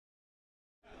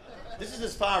This is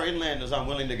as far inland as I'm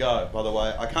willing to go, by the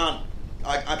way. I can't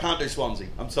do Swansea.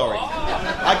 I'm sorry.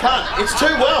 I can't. It's too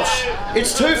Welsh.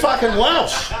 It's too fucking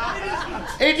Welsh.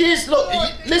 It is. Look,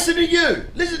 listen to you.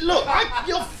 Listen, look.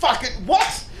 You're fucking...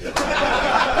 What? You've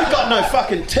got no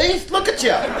fucking teeth. Look at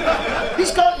you.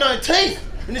 He's got no teeth.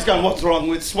 And he's going, what's wrong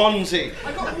with Swansea?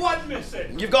 I got one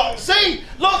missing. You've got... See?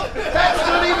 Look, that's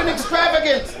not even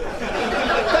extravagant.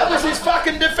 That was his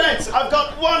fucking defence. I've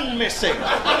got one missing.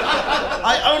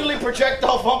 I only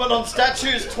projectile vomit on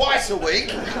statues twice a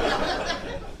week.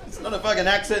 It's not a fucking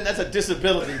accent, that's a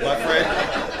disability, my friend.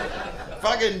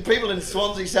 Fucking people in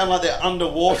Swansea sound like they're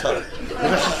underwater.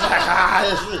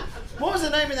 What was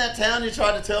the name of that town you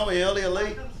tried to tell me earlier,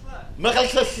 Lee?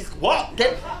 What?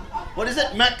 What is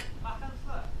it?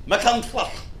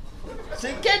 McCunfluff.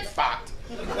 See, get fucked.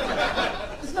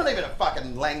 It's not even a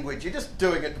fucking language. You're just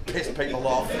doing it to piss people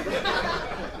off.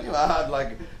 You are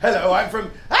like, hello, I'm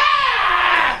from...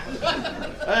 Ah!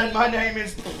 And my name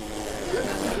is...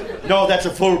 No, that's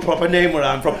a full proper name where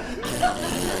I'm from.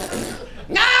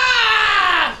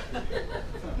 Ah!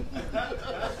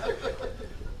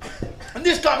 And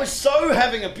this guy was so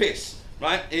having a piss,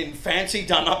 right, in fancy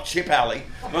done-up Chip Alley,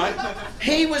 right?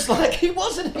 He was like, he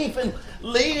wasn't even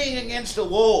leaning against a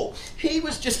wall. He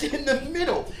was just in the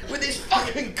middle with his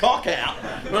fucking cock out,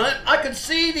 right? I could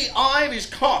see the eye of his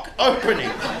cock opening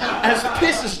as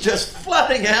piss is just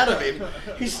flooding out of him.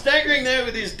 He's staggering there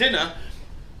with his dinner,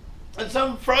 and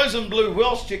some frozen blue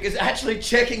Welsh chick is actually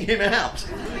checking him out.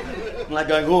 Like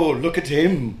going, oh, look at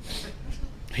him.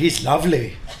 He's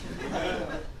lovely.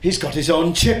 He's got his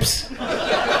own chips.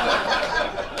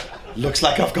 Looks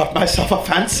like I've got myself a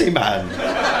fancy man.